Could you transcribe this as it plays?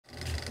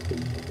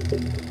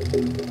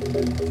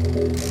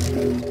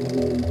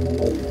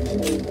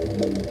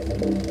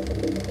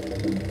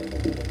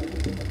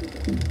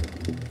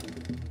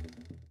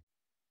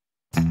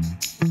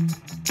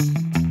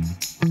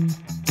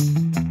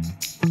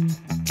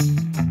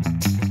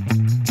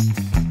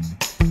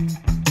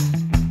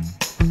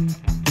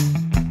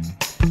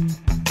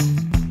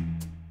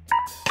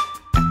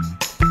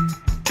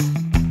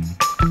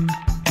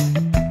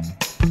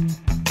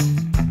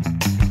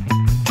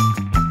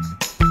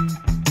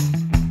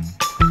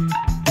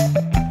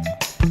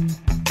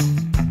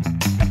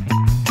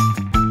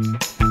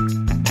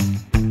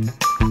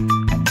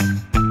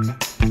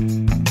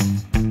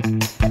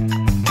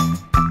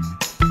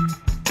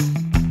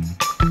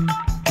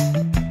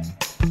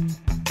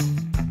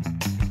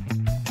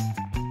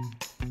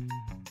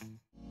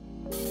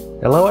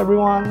Hello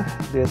everyone,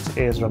 this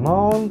is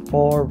Ramon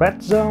for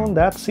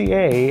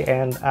retzone.ca,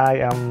 and I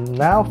am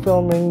now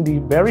filming the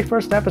very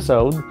first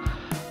episode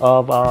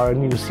of our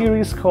new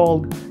series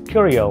called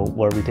Curio,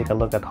 where we take a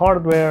look at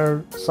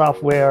hardware,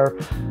 software,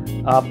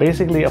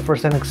 basically a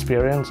first-hand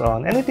experience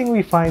on anything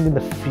we find in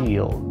the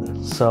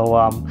field.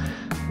 So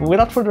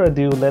without further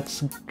ado,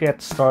 let's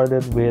get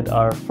started with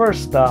our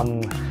first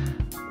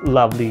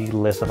lovely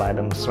list of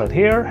items right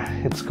here.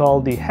 It's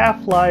called the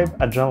Half-Life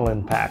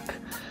Adrenaline Pack.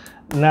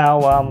 Now,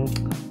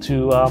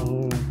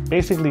 to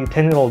basically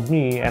 10-year-old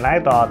me, and I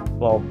thought,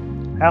 well,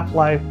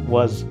 Half-Life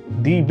was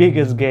the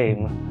biggest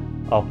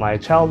game of my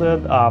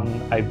childhood.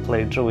 I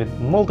played through it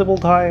multiple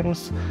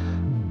times.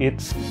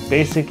 It's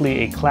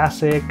basically a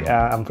classic.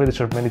 I'm pretty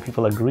sure many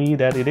people agree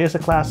that it is a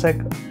classic.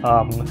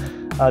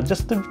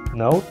 Just to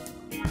note,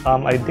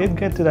 I did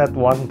get to that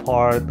one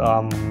part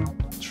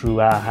through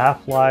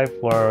Half-Life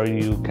where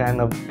you kind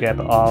of get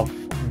off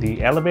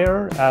the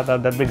elevator at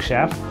that big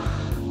shaft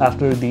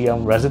after the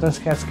Residence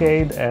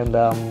Cascade, and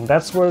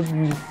that's where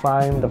you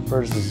find the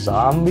first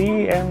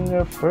zombie and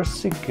your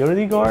first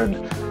security guard.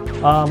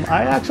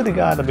 I actually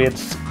got a bit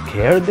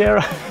scared there,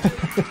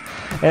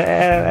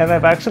 and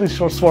I've actually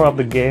swore off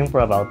the game for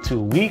about 2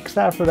 weeks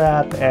after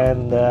that,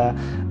 and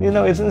you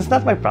know, it's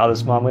not my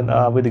proudest moment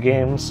with the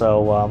game,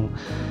 so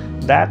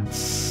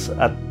that's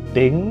a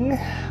thing.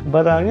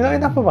 But you know,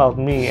 enough about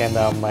me and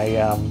my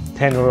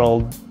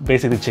 10-year-old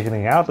basically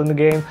chickening out in the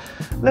game.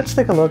 Let's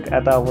take a look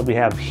at what we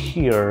have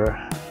here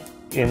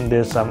in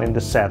this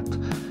set.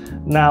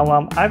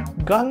 Now,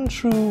 I've gone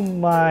through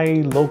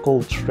my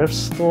local thrift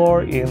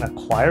store in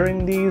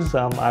acquiring these.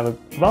 I've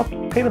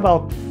paid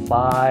about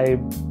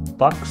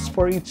 $5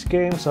 for each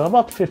game, so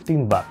about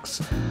 15 bucks,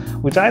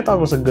 which I thought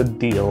was a good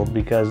deal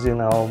because, you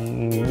know,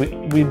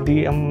 with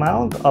the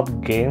amount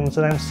of games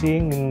that I'm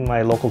seeing in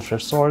my local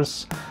thrift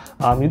stores,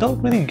 you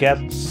don't really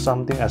get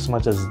something as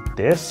much as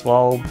this.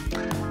 Well,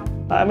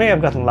 I may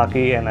have gotten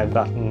lucky and I've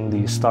gotten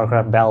the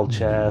StarCraft Battle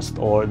Chest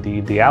or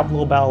the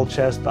Diablo Battle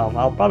Chest.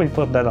 I'll probably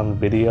put that on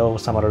video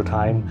some other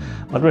time,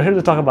 but we're here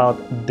to talk about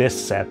this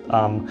set.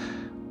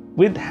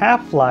 With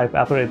Half-Life,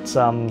 after its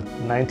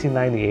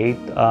 1998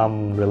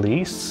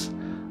 release,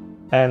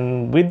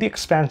 and with the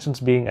expansions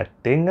being a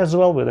thing as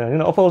well, with, you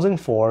know, Opposing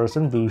Force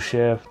and Blue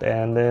Shift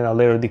and, you know,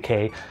 later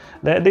Decay,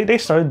 they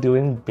started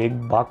doing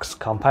big box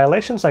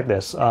compilations like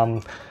this.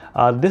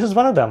 This is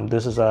one of them.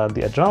 This is the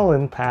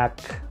Adrenaline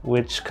Pack,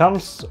 which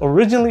comes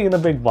originally in a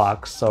big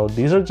box. So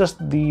these are just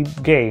the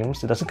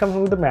games. It doesn't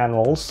come with the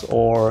manuals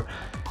or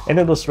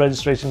any of those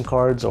registration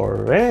cards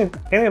or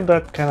any of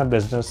that kind of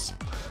business.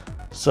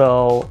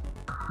 So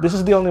this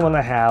is the only one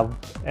I have,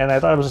 and I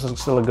thought it was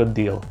still a good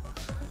deal.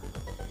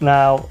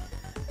 Now,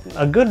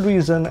 a good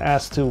reason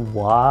as to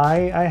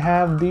why I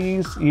have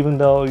these, even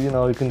though, you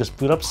know, you can just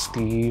boot up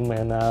Steam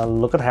and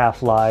look at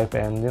Half-Life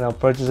and, you know,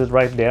 purchase it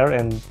right there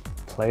and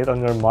play it on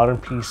your modern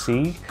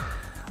PC.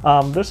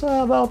 There's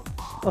about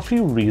a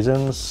few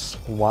reasons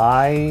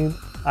why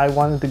I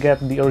wanted to get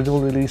the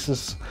original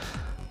releases.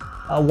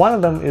 One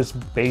of them is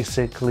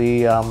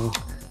basically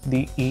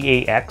the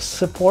EAX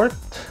support,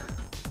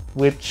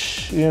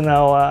 which, you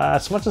know,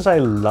 as much as I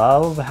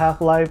love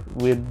Half-Life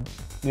with,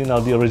 you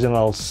know, the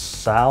original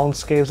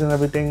soundscapes and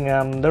everything,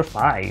 they're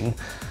fine.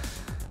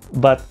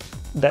 But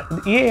the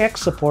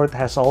EAX support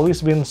has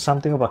always been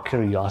something of a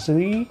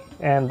curiosity,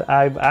 and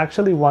I've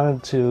actually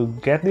wanted to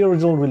get the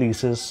original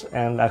releases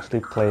and actually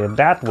play it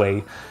that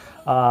way.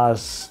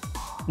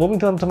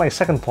 Moving on to my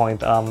second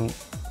point,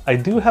 I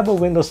do have a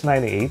Windows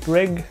 98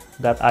 rig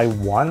that I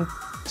want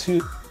to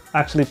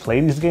actually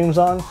play these games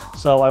on,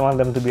 so I want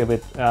them to be a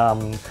bit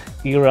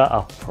era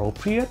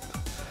appropriate.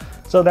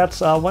 So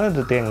that's one of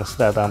the things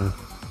that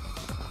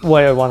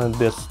why I wanted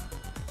this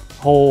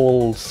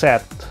whole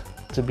set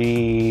to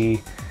be,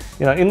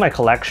 you know, in my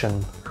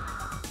collection.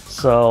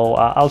 So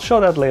I'll show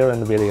that later in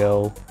the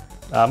video.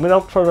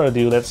 Without further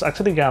ado, let's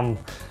actually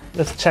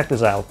let's check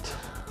this out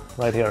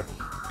right here.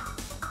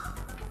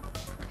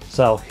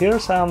 So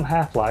here's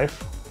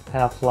Half-Life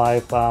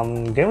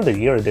Game of the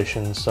Year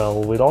edition. So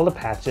with all the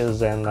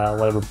patches and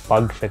whatever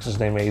bug fixes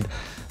they made.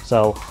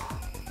 So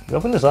if you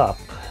open this up,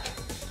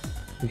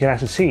 you can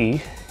actually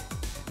see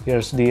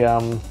here's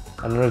the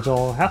an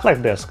original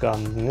Half-Life disc.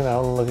 You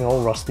know, looking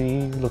all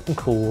rusty, looking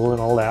cool,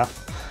 and all that.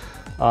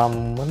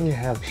 What do we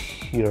have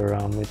here?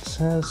 It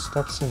says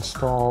that's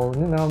installed.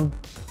 You know,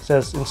 it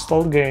says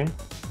install game.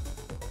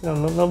 You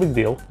know, no big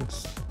deal.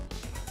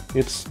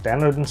 It's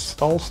standard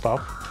install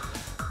stuff.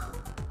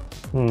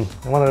 I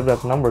wonder if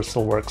that number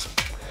still works.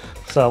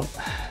 So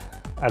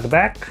at the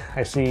back,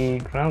 I see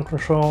ground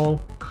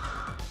control.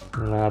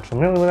 Not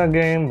familiar with that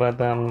game, but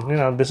you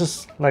know, this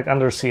is like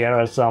under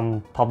Sierra's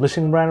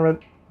publishing brand right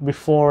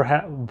before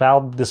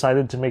Valve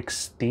decided to make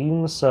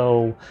Steam,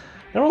 so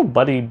they're all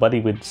buddy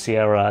with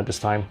Sierra at this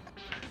time.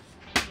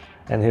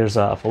 And here's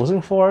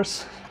opposing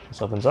force.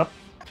 This opens up.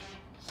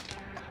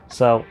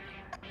 So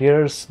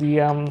here's the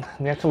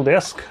actual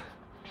disc.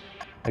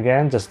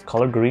 Again, just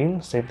color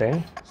green, same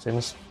thing, same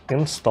as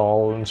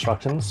install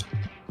instructions.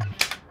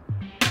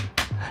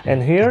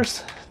 And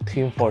here's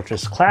Team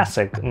Fortress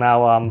Classic.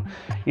 Now,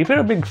 if you're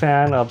a big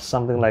fan of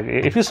something like,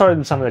 if you started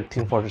with something like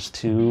Team Fortress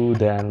 2,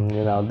 then,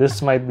 you know,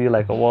 this might be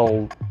like,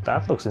 well,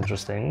 that looks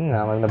interesting.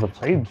 I've never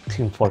played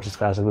Team Fortress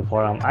Classic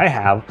before. I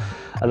have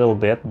a little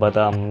bit, but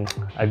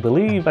I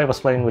believe I was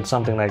playing with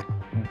something like,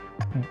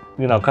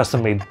 you know,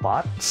 custom-made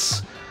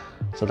bots.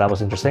 So that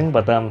was interesting,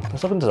 but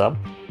let's open this up.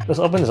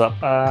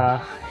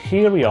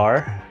 Here we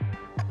are.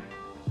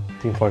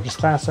 Team Fortress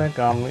Classic.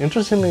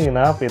 Interestingly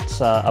enough, it's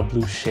a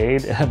blue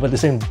shade, but the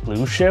same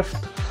blue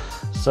shift.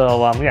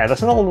 So yeah,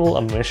 there's an little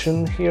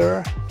omission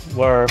here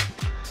where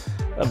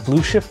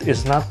blue shift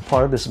is not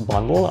part of this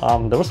bundle.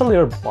 There was a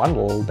later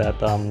bundle that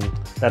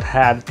that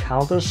had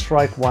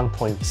Counter-Strike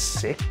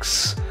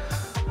 1.6.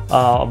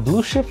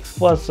 Blue Shift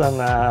was a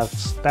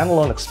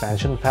standalone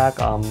expansion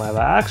pack. I've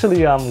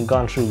actually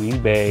gone through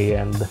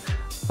eBay and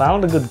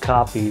found a good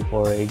copy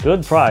for a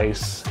good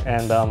price,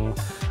 and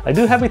I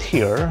do have it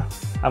here.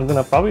 I'm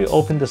gonna probably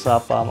open this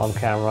up on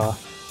camera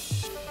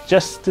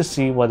just to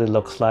see what it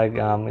looks like in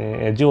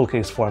a jewel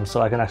case form,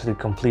 so I can actually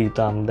complete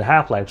the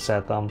Half-Life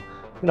set. You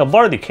know,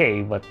 bar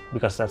decay, but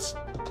because that's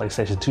the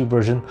PlayStation 2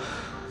 version.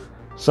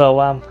 So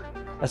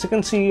as you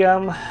can see,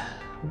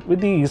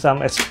 with these,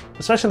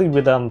 especially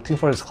with Team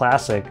Fortress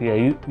Classic, yeah,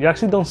 you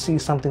actually don't see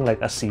something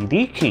like a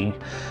CD key.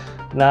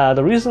 Now,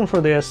 the reason for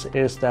this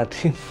is that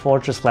Team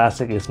Fortress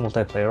Classic is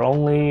multiplayer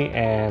only,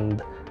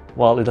 and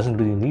well, it doesn't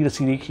really need a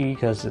CD key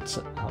because it's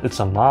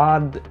a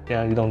mod.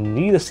 You don't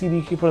need a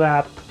CD key for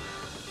that.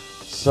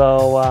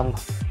 So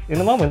in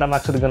a moment, I'm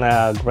actually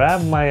gonna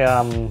grab my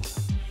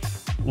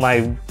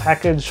my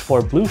package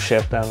for Blue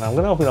Shift, and I'm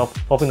gonna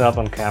open it up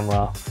on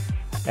camera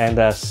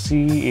and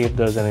see if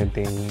there's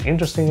anything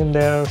interesting in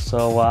there.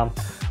 So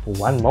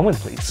one moment,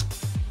 please.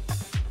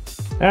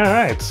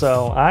 Alright,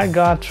 so I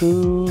got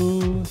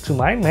through to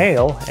my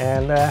mail,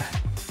 and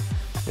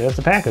here's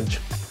the package.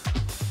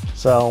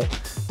 So,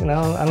 you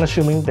know,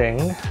 unassuming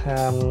thing.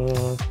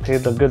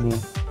 Paid a good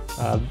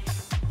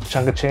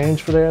chunk of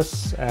change for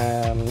this,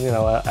 and you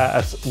know,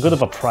 as good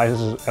of a price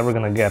as it's ever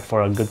gonna get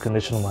for a good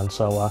condition one.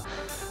 So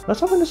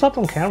let's open this up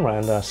on camera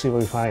and see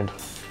what we find.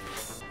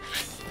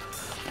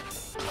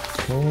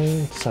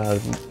 Okay,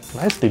 it's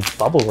nicely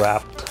bubble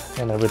wrapped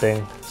and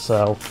everything.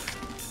 So,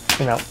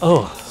 you know,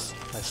 oh,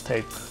 nice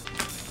tape.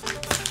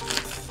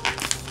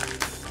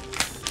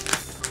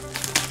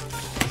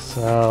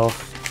 So,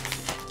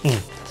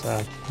 it's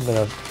a bit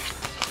of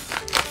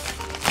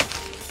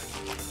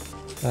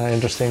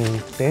interesting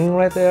thing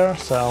right there.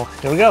 So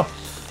here we go.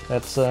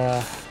 Let's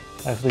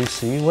actually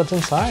see what's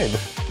inside.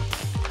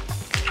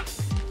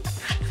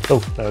 Oh,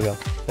 there we go.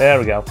 There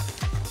we go.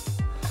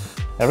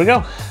 There we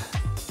go.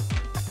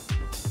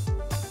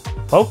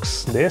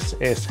 Folks, this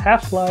is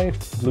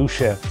Half-Life Blue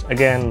Shift,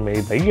 again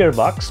made by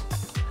Gearbox,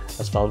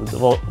 as well as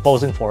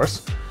opposing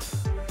force.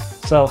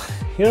 So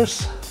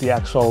here's the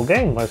actual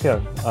game right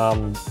here.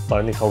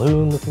 Barney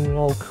Calhoun looking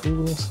all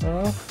cool and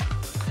stuff.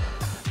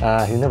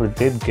 He never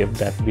did give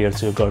that beer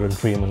to Gordon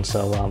Freeman,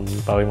 so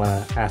probably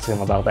wanna ask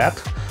him about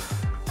that.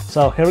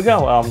 So here we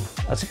go.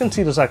 As you can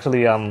see, there's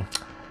actually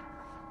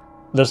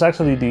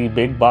the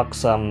big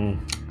box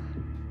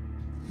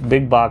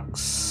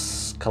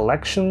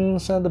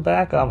collections at the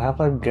back.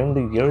 Half-Life Game of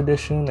the Year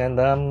edition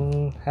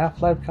and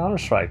Half-Life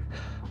Counter-Strike.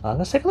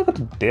 Let's take a look at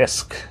the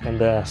disc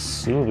and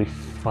see what we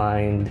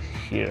find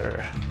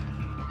here.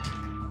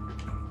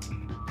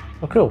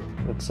 Oh, cool!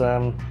 It's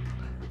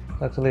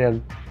actually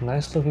a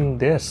nice looking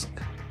disc,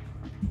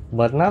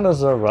 but not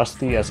as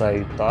rusty as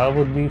I thought it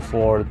would be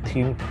for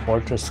Team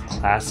Fortress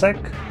Classic.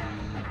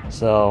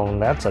 So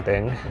that's a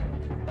thing.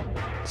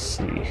 Let's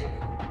see.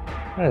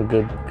 A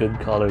good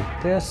colored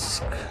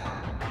disc.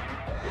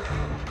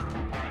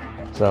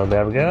 So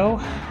there we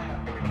go.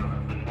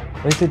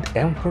 Rated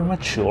M for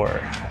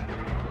mature.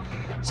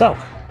 So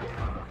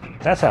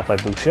that's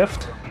Half-Life Blue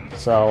Shift.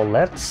 So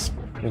let's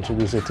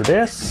introduce it to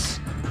this,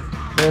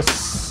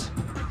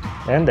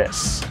 and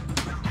this.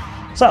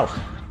 So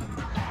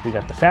we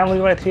got the family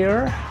right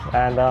here,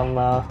 and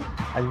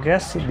I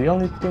guess the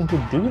only thing to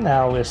do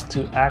now is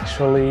to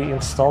actually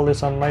install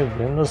this on my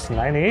Windows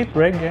 98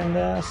 rig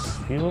and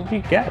see what we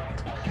get.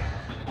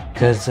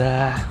 Because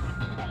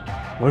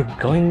we're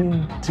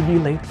going to be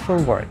late for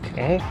work,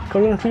 eh,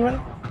 Korean Freeman?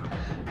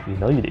 You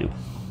know you do.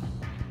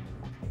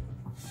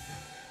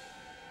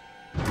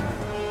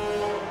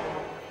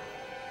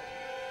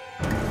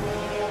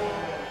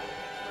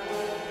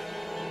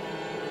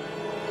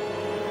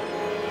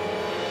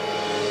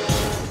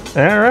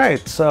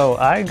 Alright, so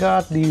I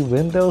got the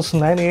Windows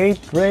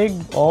 98 rig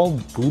all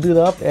booted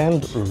up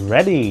and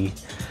ready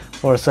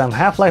for some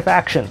Half-Life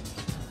action.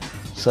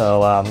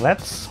 So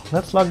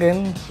let's log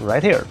in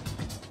right here.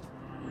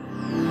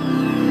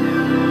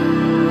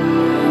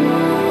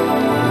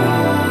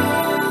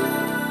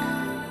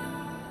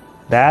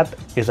 That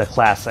is a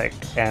classic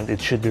and it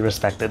should be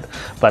respected.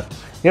 But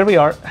here we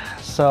are.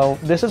 So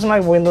this is my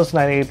Windows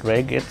 98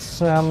 rig.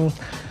 It's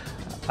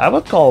I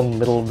would call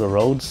middle of the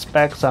road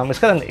specs. It's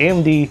got an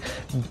AMD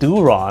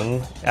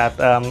Duron at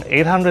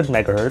 800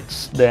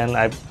 megahertz. Then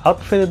I've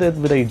outfitted it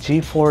with a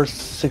GeForce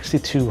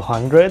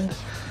 6200.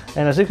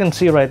 And as you can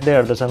see right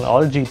there, there's an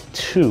Auto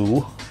 2,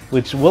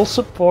 which will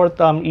support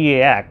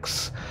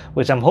EAX,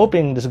 which I'm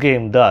hoping this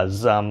game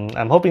does.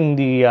 I'm hoping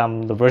the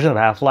version of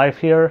Half-Life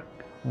here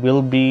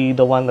will be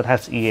the one that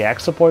has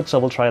EAX support, so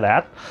we'll try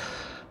that.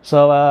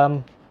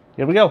 So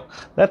here we go.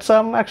 Let's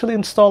actually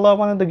install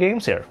one of the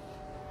games here.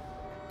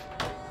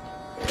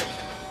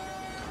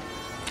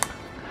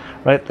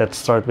 Right, let's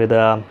start with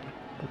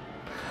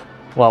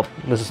well,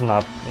 this is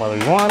not what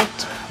we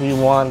want. We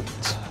want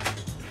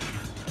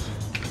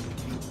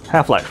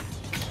Half-Life.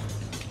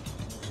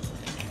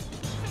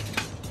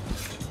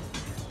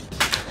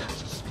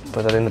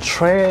 Put that in the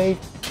tray.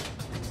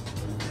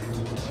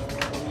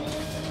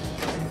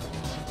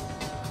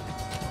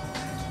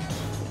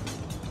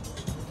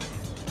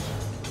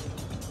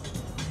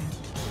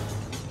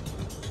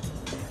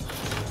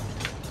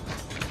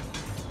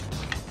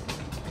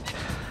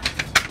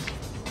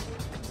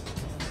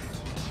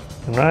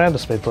 Alright,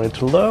 let's wait for it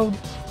to load.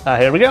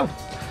 Here we go.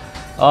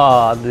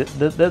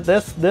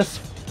 This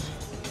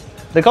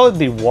they call it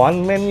the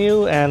one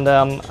menu, and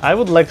I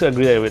would like to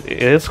agree with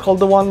it. It's called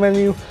the one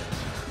menu.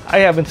 I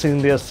haven't seen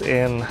this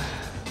in,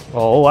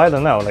 oh, I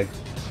don't know, like,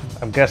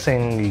 I'm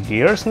guessing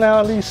years now,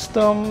 at least,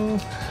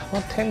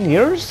 what, 10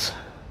 years?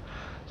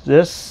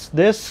 This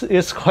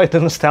is quite a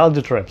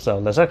nostalgia trip, so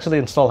let's actually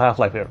install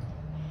Half-Life here.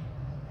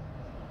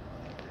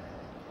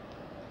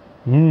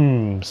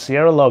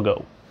 Sierra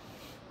logo.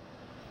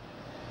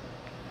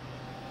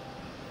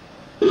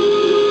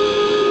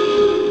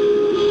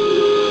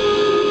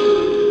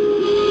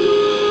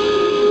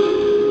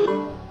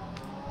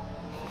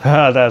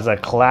 That's a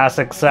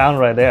classic sound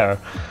right there.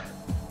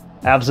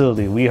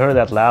 Absolutely, we heard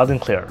that loud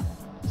and clear.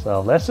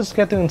 So let's just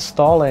get to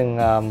installing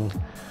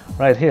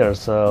right here.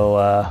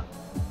 So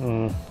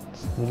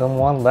we don't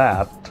want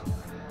that.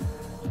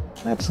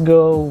 Let's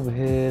go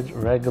with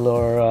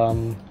regular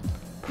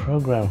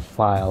program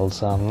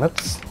files.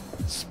 Let's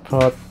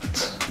put,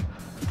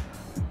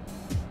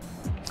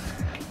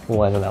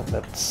 oh, I don't know,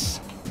 let's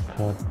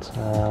put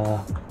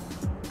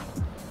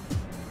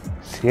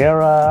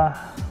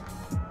Sierra.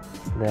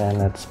 Then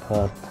let's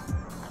put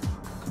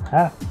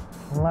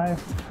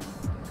Half-Life.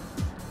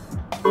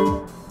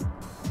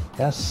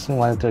 Yes, we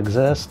want it to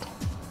exist.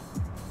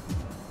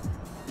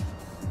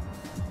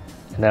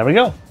 And there we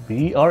go.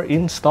 We are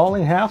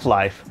installing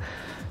Half-Life.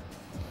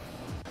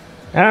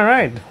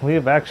 Alright,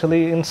 we've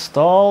actually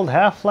installed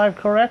Half-Life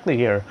correctly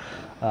here.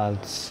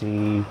 Let's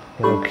see.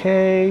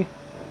 Okay.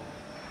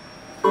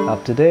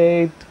 Up to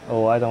date.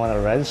 Oh, I don't want to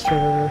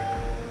register.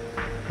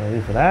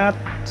 Ready for that.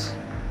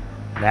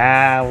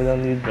 Nah, we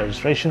don't need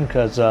registration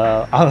because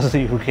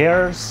honestly, who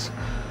cares?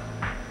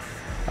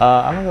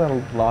 I'm not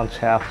gonna launch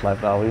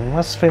Half-Life now. We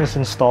must finish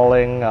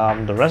installing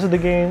the rest of the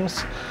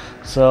games.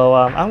 So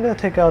I'm gonna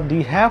take out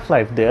the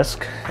Half-Life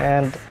disk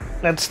and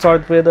let's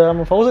start with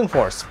Opposing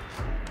Force.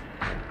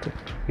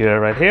 Here,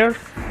 right here.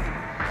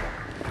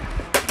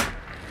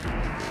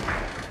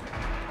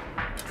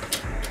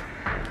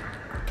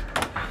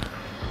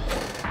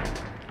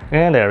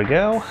 And there we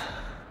go.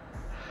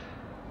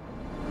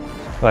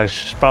 I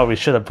probably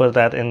should have put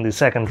that in the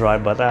second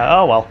drive, but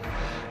oh well.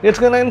 It's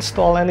gonna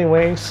install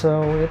anyway,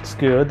 so it's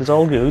good. It's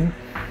all good.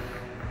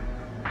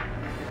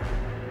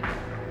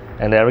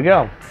 And there we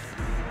go.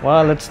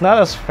 Well, it's not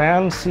as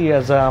fancy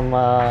as you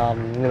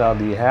know,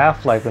 the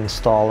Half-Life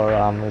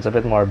installer. It's a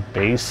bit more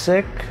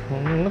basic.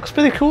 Looks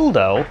pretty cool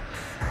though.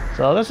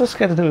 So let's just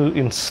get into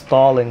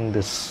installing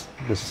this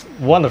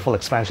wonderful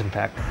expansion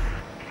pack.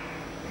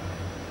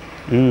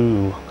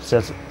 Ooh,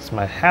 says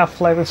my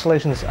Half-Life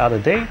installation is out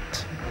of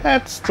date.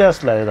 Let's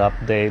just let it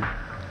update.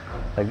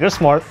 Like, you're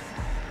smart.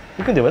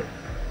 You can do it.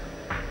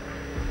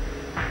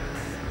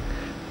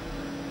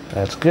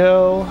 Let's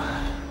go.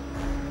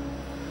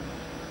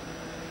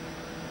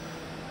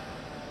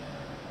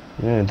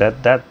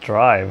 That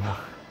drive.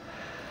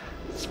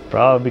 It's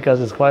probably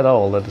because it's quite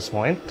old at this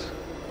point.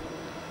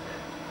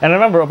 And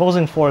remember,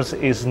 Opposing Force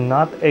is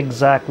not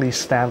exactly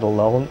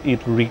standalone.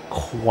 It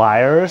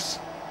requires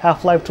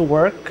Half-Life to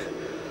work.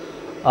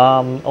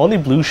 Only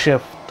Blue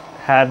Shift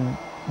had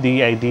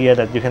the idea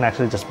that you can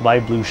actually just buy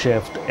Blue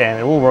Shift and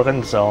it will work on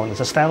its own. It's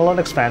a standalone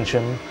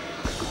expansion.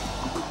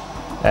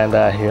 And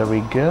here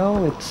we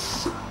go.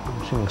 It's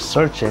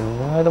searching.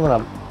 I don't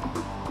wanna.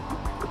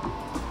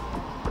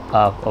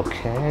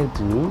 Okay, I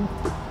do.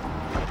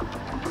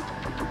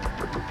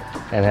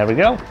 And here we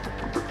go.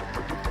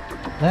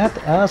 Let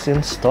us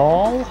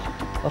install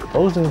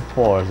opposing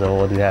force. So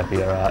what do you have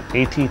here?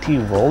 ATT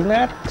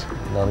rollnet.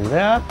 Don't do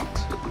that.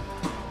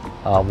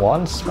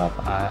 One swap.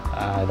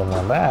 I don't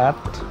want that.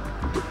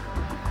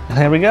 And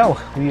here we go.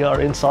 We are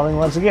installing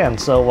once again.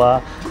 So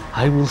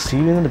I will see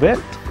you in a bit.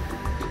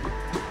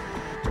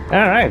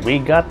 Alright, we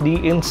got the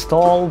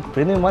install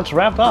pretty much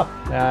wrapped up.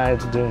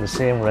 It's doing the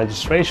same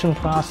registration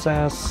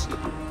process.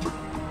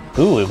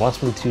 Ooh, it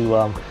wants me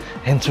to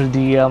enter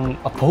the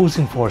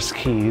opposing force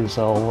key,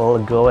 so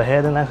we'll go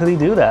ahead and actually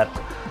do that.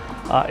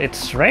 It's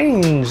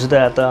strange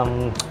that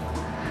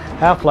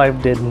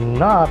Half-Life did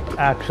not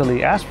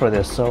actually ask for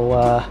this,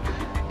 so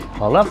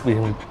hold up, we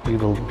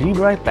will be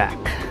right back.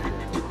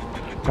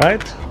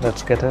 Right,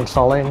 let's get to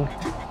installing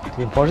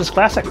Team Fortress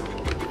Classic.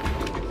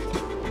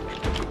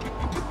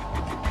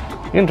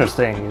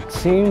 Interesting, it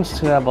seems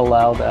to have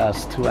allowed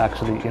us to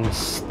actually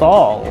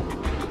install.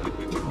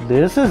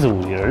 This is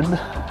weird.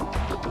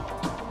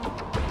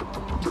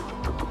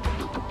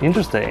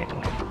 Interesting.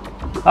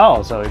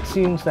 Oh, so it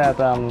seems that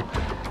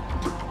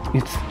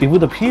it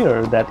would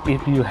appear that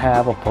if you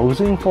have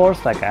opposing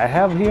force like I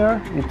have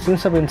here, it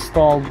seems to have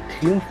installed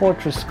Team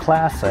Fortress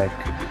Classic,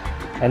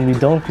 and we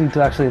don't need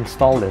to actually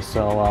install this.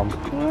 So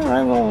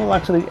I will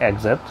actually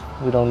exit.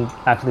 We don't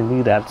actually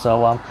need that.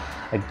 So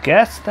I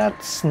guess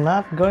that's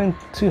not going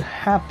to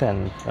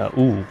happen.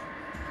 Ooh,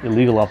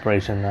 illegal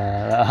operation.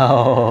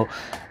 Oh,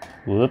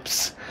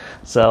 whoops.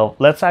 So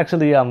let's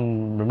actually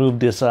remove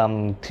this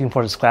Team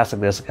Fortress Classic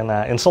disk and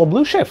install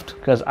Blue Shift,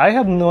 because I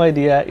have no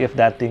idea if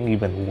that thing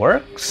even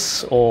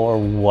works or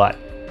what.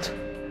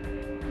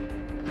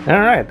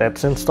 Alright,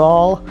 let's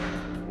install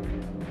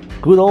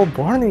good old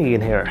Barney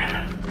in here.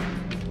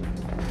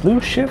 Blue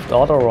Shift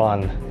Auto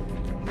Run.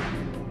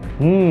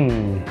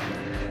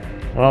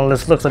 Well,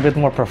 this looks a bit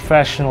more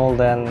professional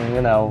than,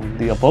 you know,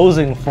 the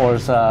opposing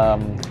force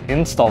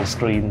install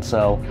screen.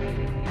 So,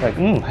 like,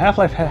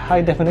 Half-Life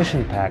High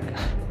Definition Pack.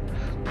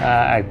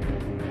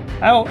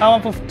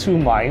 I'm of two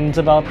minds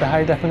about the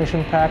High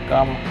Definition Pack.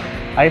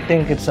 I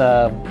think it's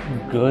a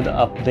good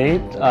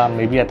update,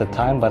 maybe at the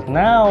time, but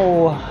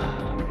now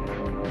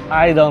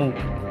I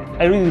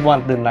really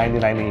want the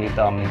 9098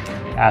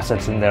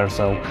 assets in there.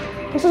 So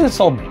let's just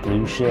install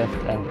Blue Shift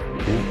and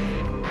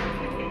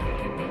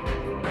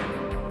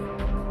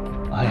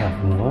I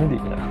have no idea.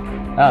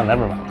 Oh,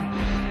 never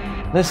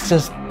mind. Let's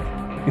just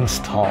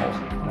install.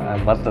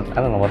 But I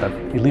don't know what that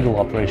illegal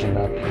operation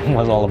that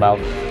was all about.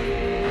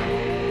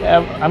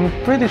 I'm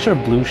pretty sure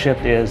Blue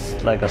Shift is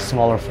like a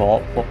smaller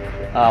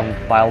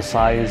file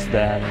size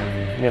than,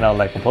 you know,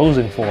 like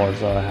opposing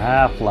force or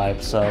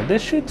Half-Life. So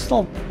this should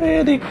install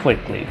pretty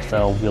quickly.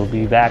 So we'll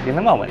be back in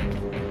a moment.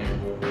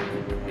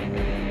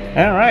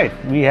 Alright,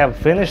 we have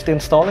finished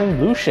installing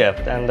Blue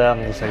Shift, and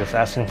looks like it's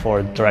asking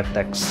for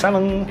DirectX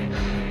 7.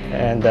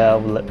 And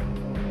well,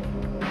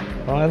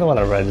 I don't want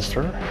to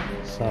register,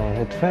 so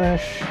hit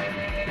finish.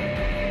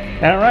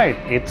 Alright,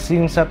 it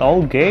seems that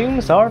all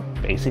games are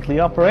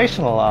basically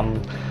operational.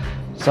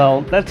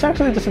 So let's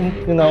actually just,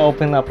 you know,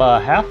 open up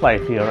a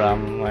Half-Life here.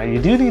 You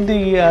do need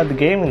the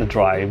game in the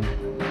drive,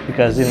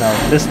 because, you know,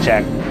 this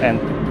check, and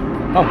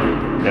oh,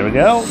 there we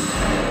go.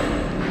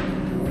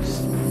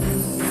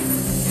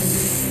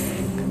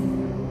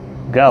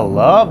 Gotta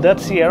love that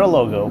Sierra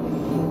logo.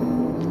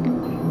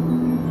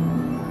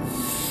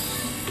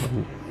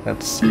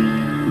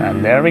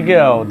 And there we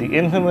go, the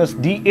infamous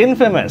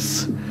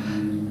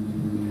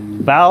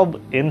Valve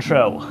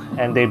intro,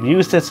 and they've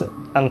used this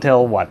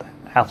until what,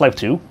 Half-Life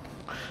 2?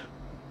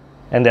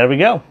 And there we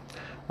go.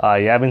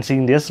 You haven't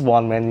seen this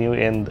one menu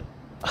in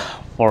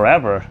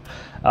forever.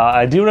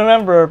 I do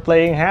remember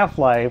playing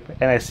Half-Life,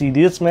 and I see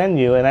this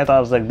menu, and I thought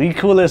it was like the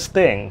coolest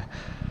thing.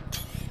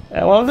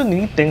 And one of the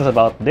neat things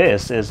about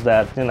this is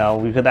that, you know,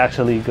 we could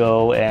actually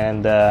go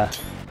and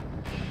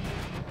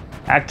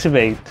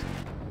activate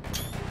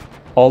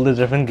all the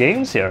different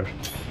games here.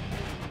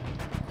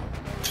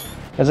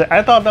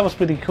 I thought that was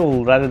pretty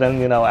cool, rather than,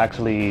 you know,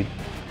 actually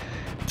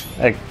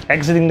like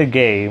exiting the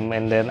game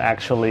and then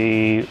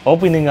actually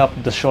opening up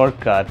the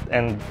shortcut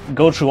and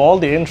go through all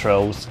the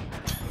intros.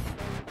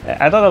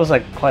 I thought that was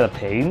like quite a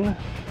pain.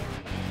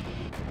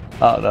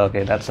 Oh,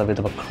 okay, that's a bit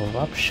of a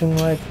corruption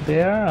right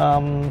there.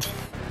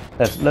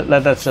 Let's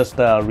just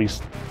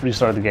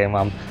restart the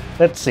game.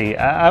 Let's see.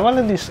 I want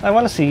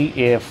to see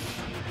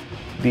if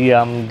the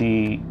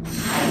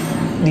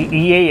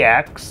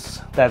EAX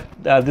that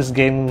this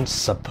game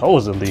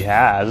supposedly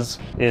has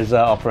is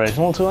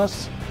operational to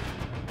us.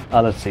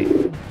 Let's see.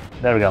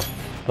 There we go.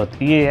 Put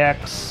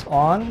EAX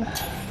on.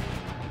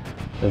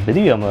 The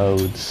video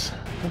modes.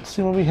 Let's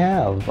see what we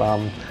have.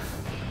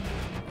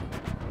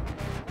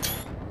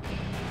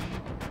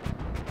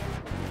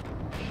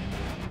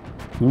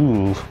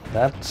 Ooh,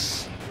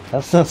 that's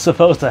not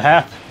supposed to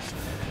happen.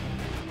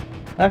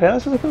 Okay,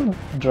 let's just go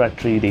direct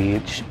 3D.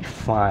 It should be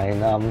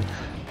fine.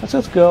 Let's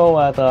just go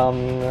at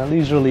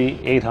leisurely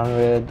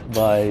 800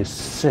 by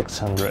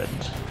 600.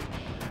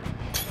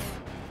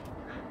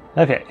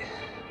 Okay,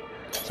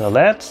 so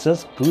let's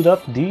just boot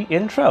up the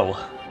intro.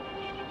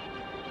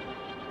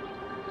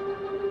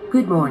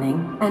 Good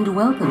morning and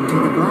welcome to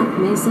the Black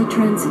Mesa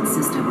Transit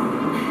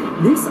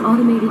System. This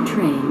automated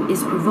train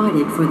is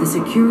provided for the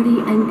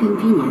security and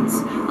convenience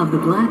of the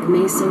Black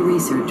Mesa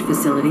Research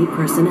Facility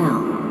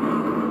personnel.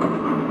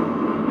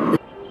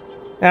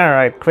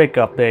 Alright, quick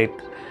update.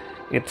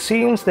 It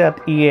seems that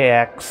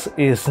EAX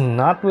is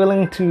not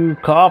willing to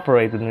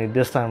cooperate with me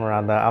this time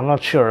around. I'm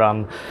not sure.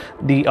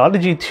 The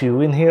Odyssey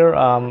 2 in here,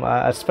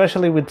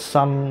 especially with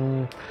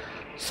something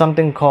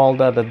called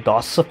the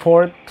DOS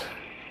support,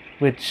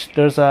 which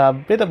there's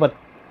a bit of a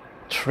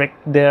trick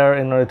there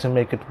in order to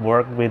make it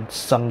work with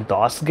some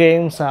DOS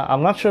games.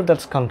 I'm not sure if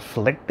that's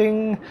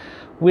conflicting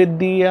with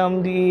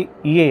the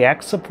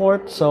EAX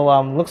support,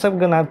 so looks like we're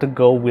gonna have to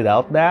go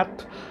without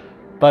that.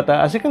 But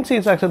as you can see,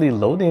 it's actually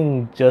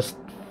loading just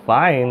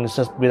fine. It's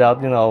just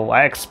without,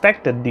 I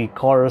expected the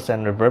chorus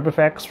and reverb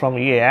effects from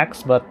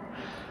EAX, but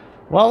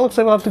well, looks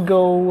like we'll have to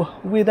go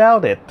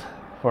without it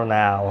for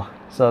now.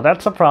 So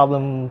that's a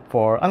problem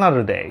for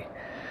another day.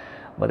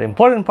 But the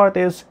important part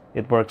is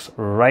it works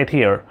right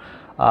here.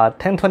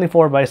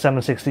 1024 by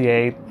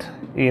 768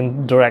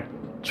 in Direct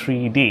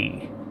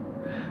 3D.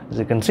 As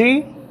you can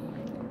see,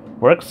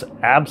 works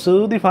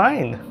absolutely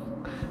fine.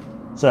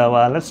 So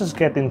let's just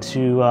get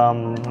into a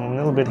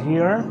little bit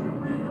here.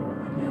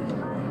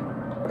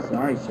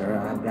 Sorry, sir,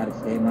 I've got to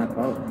stay in my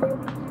post.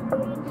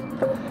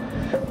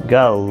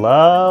 Gotta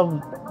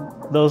love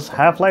those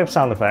Half-Life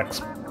sound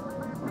effects.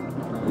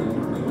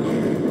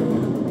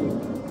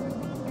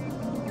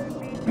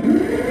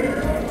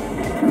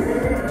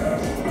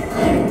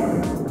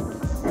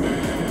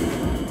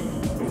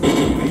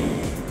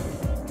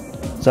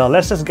 So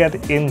let's just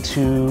get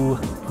into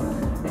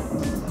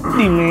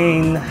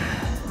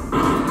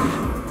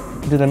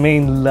the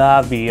main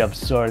lobby of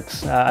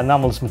sorts.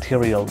 Anomalous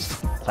materials,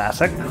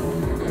 classic.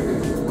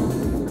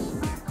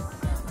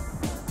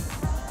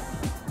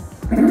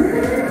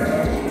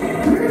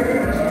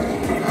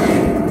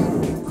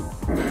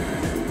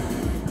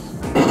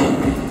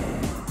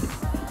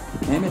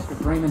 Hey, Mr.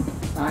 Freeman,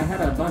 I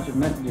had a bunch of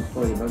messages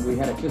for you, but we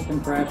had a system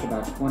crash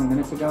about 20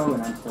 minutes ago,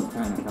 and I'm still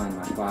trying to find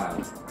my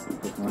files.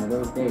 It's one of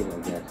those days,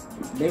 I guess.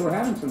 They were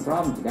having some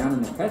problems down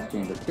in the test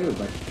chamber, too,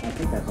 but I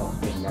think that's all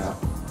straightened out.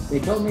 They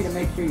told me to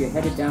make sure you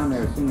headed down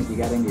there as soon as you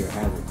got into your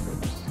hazard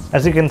suit.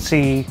 As you can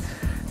see,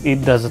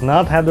 it does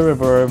not have the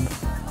reverb.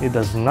 It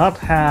does not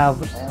have...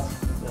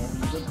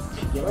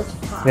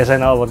 Yes, I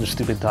know about the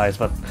stupid ties,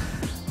 but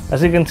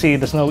as you can see,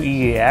 there's no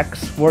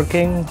EAX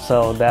working,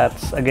 so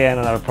that's again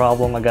another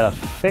problem I gotta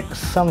fix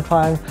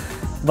sometime.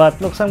 But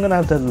looks like I'm gonna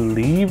have to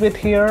leave it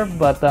here.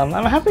 But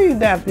I'm happy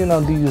that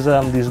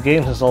these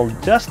games install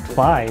just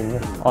fine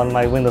on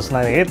my Windows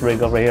 98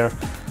 rig over here.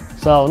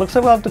 So looks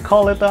like we'll have to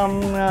call it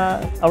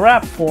a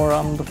wrap for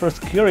the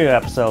first Curio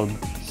episode.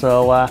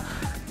 So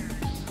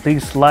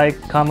please like,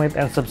 comment,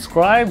 and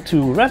subscribe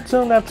to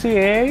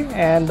retzone.ca,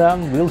 and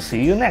we'll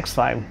see you next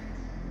time.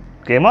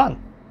 Game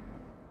on!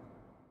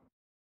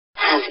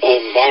 Have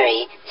a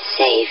very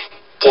safe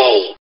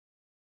day.